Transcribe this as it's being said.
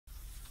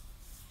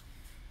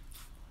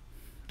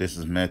This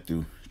is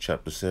Matthew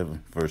chapter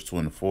 7, verse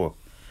 24.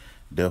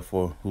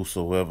 Therefore,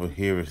 whosoever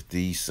heareth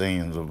these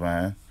sayings of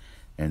mine,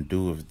 and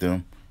doeth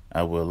them,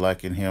 I will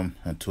liken him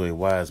unto a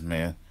wise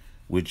man,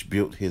 which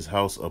built his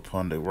house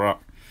upon the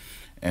rock.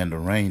 And the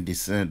rain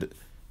descended,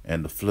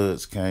 and the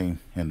floods came,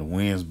 and the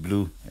winds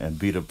blew, and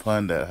beat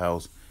upon that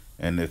house,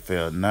 and it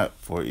fell not,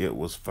 for it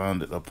was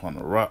founded upon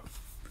a rock.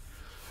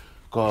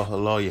 God,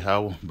 Allah,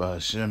 Yahweh, by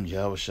Hashem,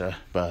 Yahweh Shai,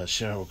 by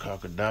Hashem,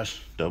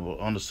 Rakakadash, double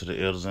honors to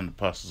the elders and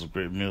apostles of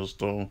Great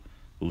Millstone,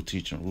 who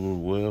teach and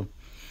rule well.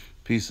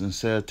 Peace and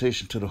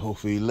salutation to the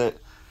hopeful elect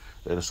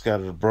that are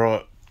scattered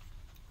abroad.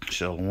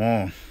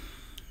 Shalom.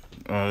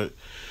 Alright.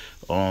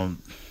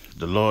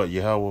 The Lord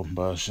Yahweh,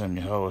 by Hashem,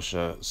 Yahweh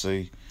Shai,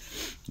 say,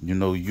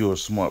 you're a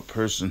smart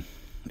person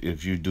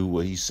if you do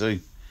what he say.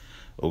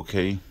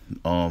 Okay.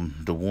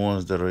 The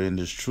ones that are in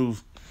this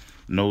truth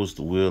knows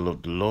the will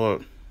of the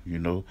Lord.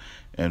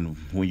 And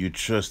when you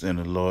trust in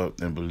the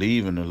Lord and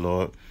believe in the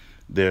Lord,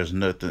 there's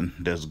nothing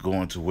that's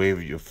going to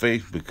waver your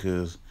faith,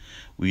 because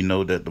we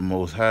know that the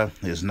Most High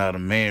is not a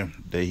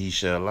man that he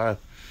shall lie.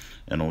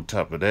 And on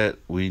top of that,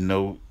 we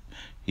know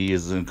he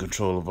is in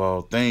control of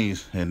all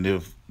things. And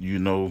if you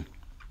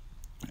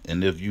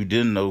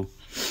didn't know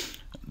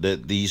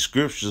that these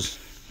scriptures,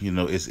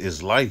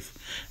 it's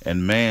life,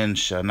 and man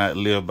shall not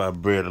live by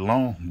bread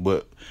alone,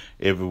 but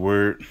every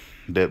word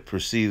that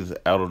proceeds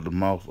out of the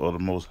mouth of the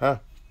Most High.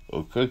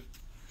 Okay.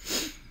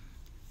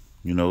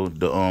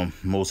 The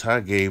Most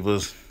High gave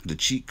us the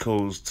cheat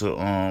codes to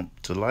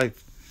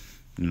life,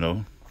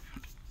 in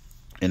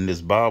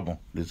this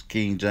Bible, this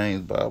King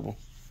James Bible.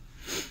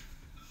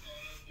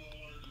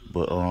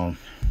 But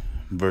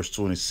verse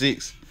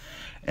 26,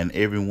 and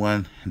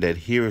everyone that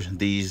heareth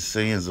these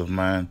sayings of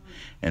mine,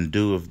 and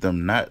doeth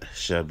them not,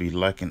 shall be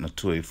likened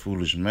unto a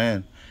foolish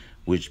man,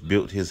 which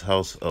built his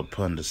house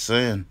upon the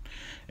sand.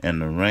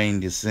 And the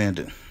rain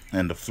descended,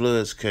 and the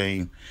floods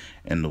came,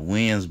 and the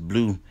winds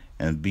blew,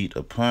 and beat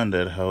upon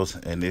that house,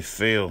 and it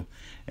fell,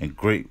 and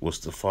great was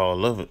the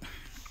fall of it.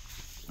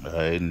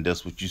 And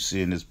that's what you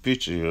see in this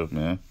picture here,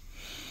 man.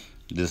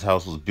 This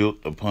house was built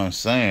upon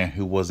sand.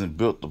 It wasn't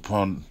built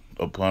upon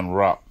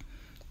rock,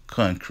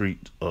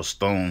 concrete, or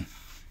stone.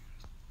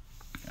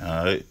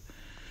 Alright.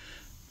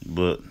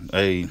 But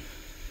hey,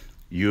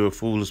 you're a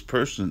foolish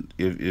person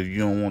if you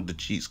don't want the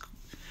cheats,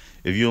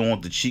 if you don't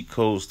want the cheat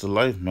codes to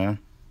life, man.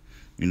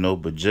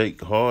 But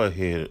Jake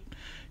hard-headed.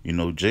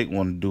 Jake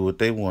want to do what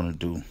they want to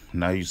do.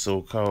 Now you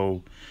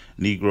so-called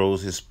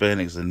Negroes,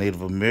 Hispanics, and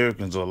Native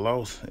Americans are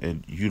lost,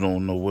 and you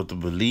don't know what to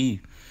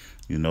believe.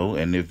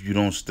 And if you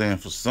don't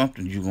stand for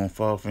something, you're going to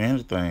fall for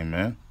anything,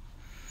 man.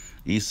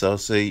 Esau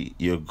say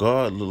your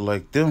God look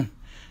like them,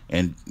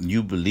 and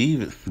you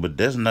believe it, but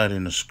that's not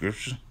in the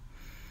scripture.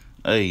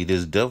 Hey,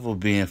 this devil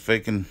being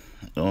faking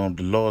the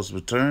Lord's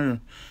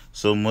return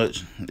so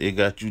much, it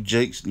got you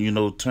Jakes,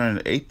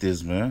 turning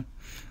atheists, man.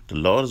 The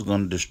Lord is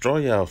going to destroy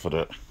y'all for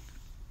that.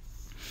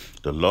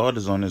 The Lord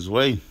is on his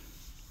way.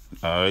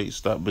 Alright,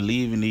 stop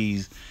believing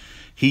these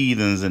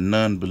heathens and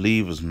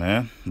non-believers,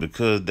 man,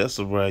 because that's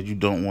a ride you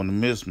don't want to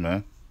miss,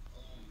 man.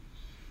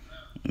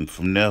 And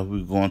from now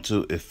we're going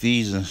to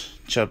Ephesians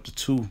chapter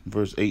 2,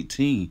 verse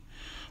 18.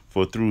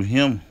 For through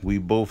him we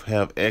both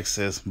have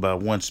access by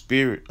one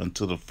Spirit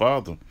unto the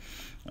Father.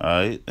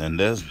 Alright, and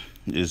that's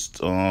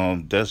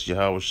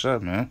Yahweh Shai,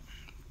 man.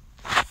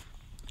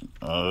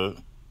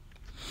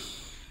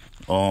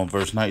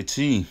 Verse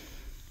 19.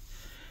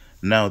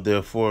 Now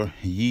therefore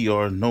ye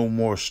are no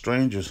more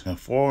strangers and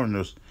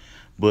foreigners,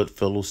 but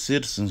fellow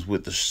citizens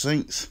with the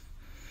saints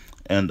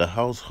and the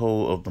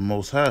household of the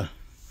Most High,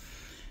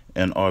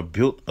 and are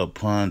built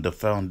upon the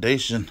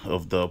foundation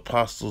of the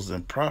apostles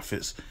and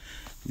prophets,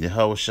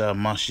 Yahweh Shai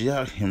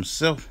Mashiach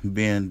himself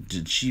being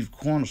the chief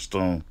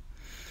cornerstone,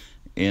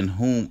 in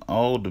whom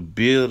all the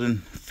building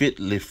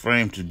fitly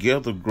framed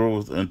together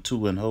groweth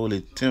into an holy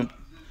temple,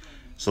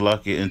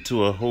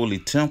 into a holy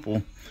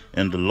temple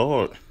in the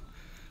Lord,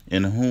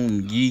 in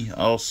whom ye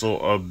also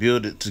are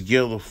builded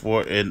together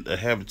for a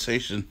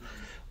habitation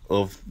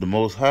of the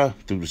Most High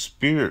through the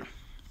Spirit.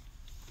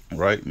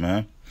 Right,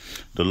 man?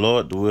 The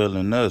Lord dwell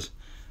in us.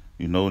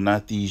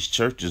 Not these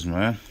churches,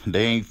 man.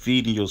 They ain't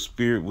feeding your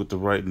spirit with the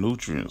right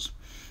nutrients.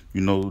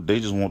 They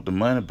just want the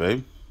money,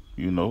 baby.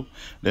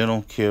 They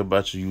don't care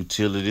about your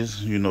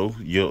utilities,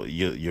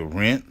 your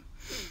rent.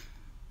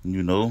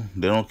 They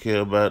don't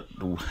care about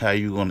how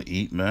you gonna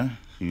eat, man.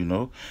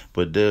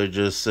 But they're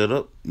just set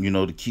up,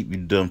 to keep you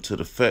dumb to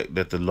the fact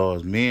that the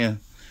Lord's men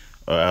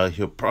are out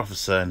here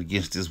prophesying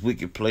against this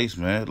wicked place,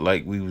 man,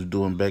 like we was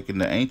doing back in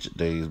the ancient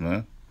days,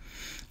 man.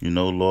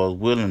 Lord's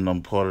willing,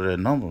 I'm part of that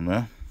number,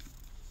 man.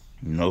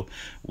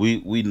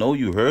 We know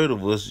you heard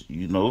of us,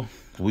 we know,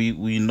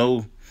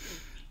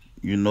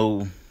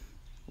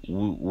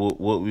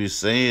 what we're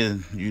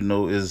saying,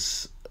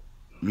 is,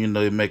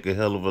 it make a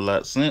hell of a lot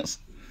of sense,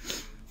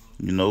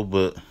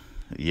 but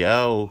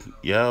y'all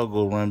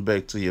go run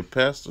back to your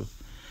pastor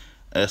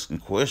asking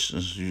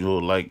questions,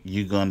 like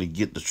you're gonna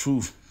get the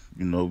truth,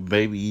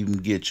 maybe even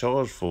get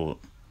charged for it.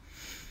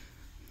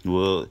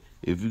 Well,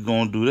 if you're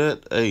gonna do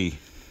that, hey,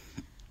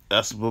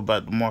 ask them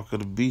about the mark of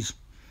the beast,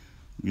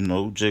 you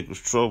know,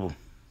 Jacob's trouble,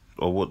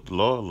 or what the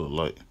Lord look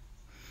like.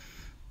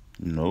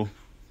 You know,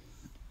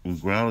 we're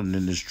grounded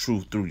in this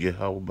truth through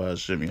Yahweh by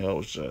Hashem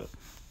Yahushua,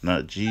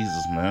 not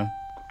Jesus, man.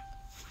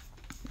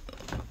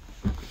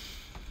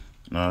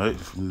 Alright,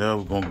 from there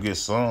we're going to get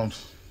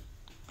Psalms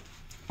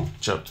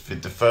chapter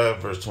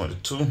 55, verse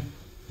 22.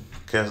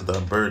 Cast thy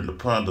burden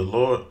upon the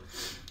Lord,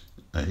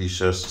 and he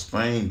shall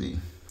sustain thee.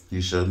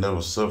 He shall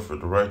never suffer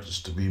the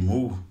righteous to be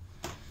moved.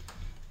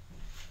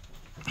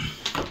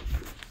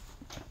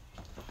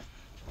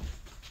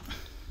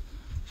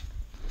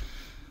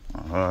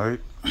 Alright.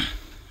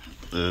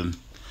 And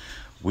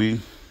we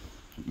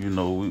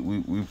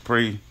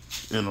pray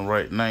in the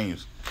right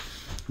names,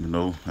 you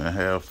know, and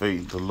have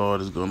faith the Lord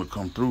is going to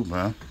come through,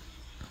 man.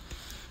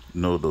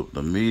 You know,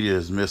 the media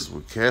is messing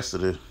with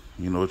Cassidy,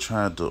 you know,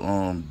 trying to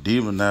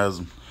demonize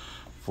him,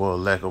 for a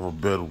lack of a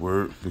better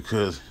word,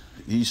 because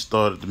he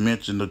started to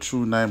mention the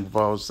true name of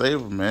our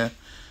Savior, man,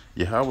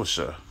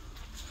 Yahushua.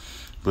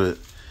 But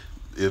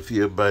if he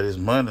about his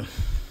money,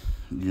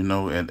 you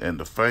know, and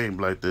the fame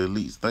like the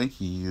elites think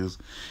he is,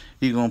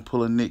 he gonna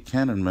pull a Nick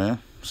Cannon, man,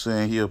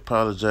 saying he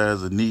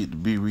apologized and need to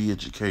be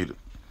re-educated.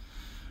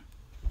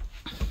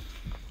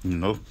 You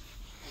know.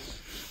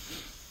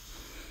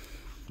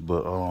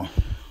 But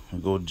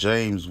go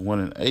James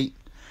 1:8.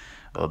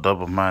 A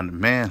double-minded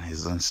man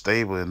is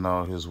unstable in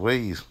all his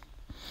ways.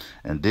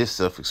 And this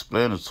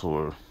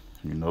self-explanatory.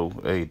 You know,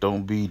 hey,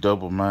 don't be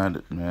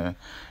double-minded, man.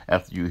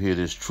 After you hear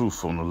this truth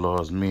from the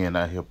Lord's men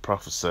out here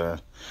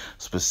prophesying,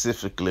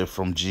 specifically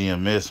from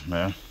GMS,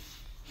 man.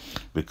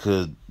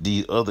 Because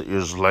these other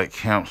Israelite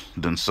camps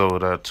done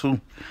sold out too.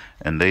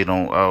 And they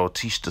don't all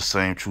teach the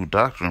same true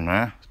doctrine,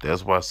 man.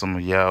 That's why some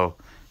of y'all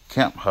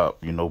camp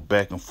hop, you know,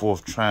 back and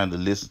forth trying to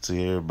listen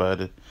to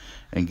everybody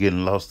and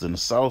getting lost in the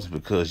sauce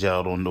because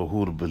y'all don't know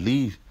who to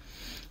believe.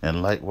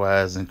 And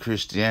likewise in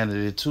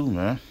Christianity too,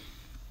 man.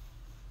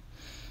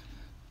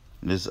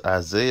 This is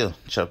Isaiah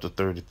chapter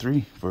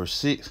 33, verse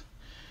 6.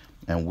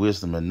 And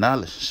wisdom and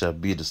knowledge shall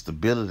be the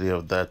stability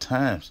of thy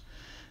times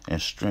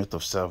and strength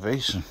of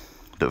salvation.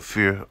 The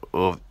fear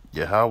of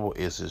Yahweh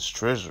is his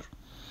treasure.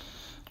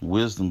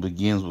 Wisdom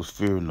begins with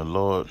fearing the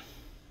Lord.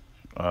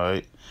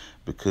 Alright?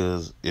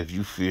 Because if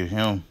you fear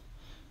him,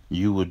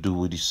 you will do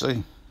what he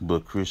say.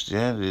 But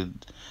Christianity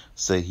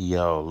say he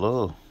all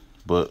love.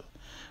 But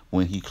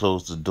when he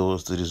closed the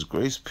doors to this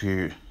grace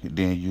period,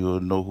 then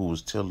you'll know who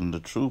was telling the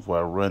truth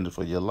while running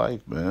for your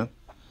life, man.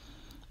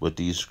 But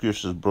these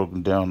scriptures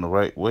broken down the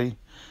right way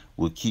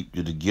will keep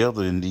you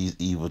together in these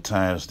evil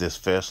times that's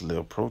fastly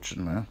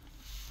approaching, man.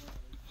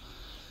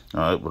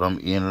 Alright, but I'm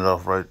ending it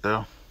off right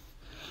there.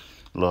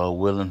 Lord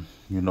willing,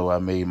 you know I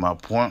made my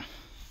point.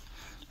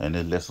 And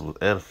this lesson was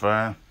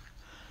edifying.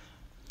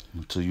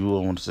 To you,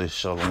 I want to say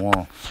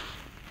shalom.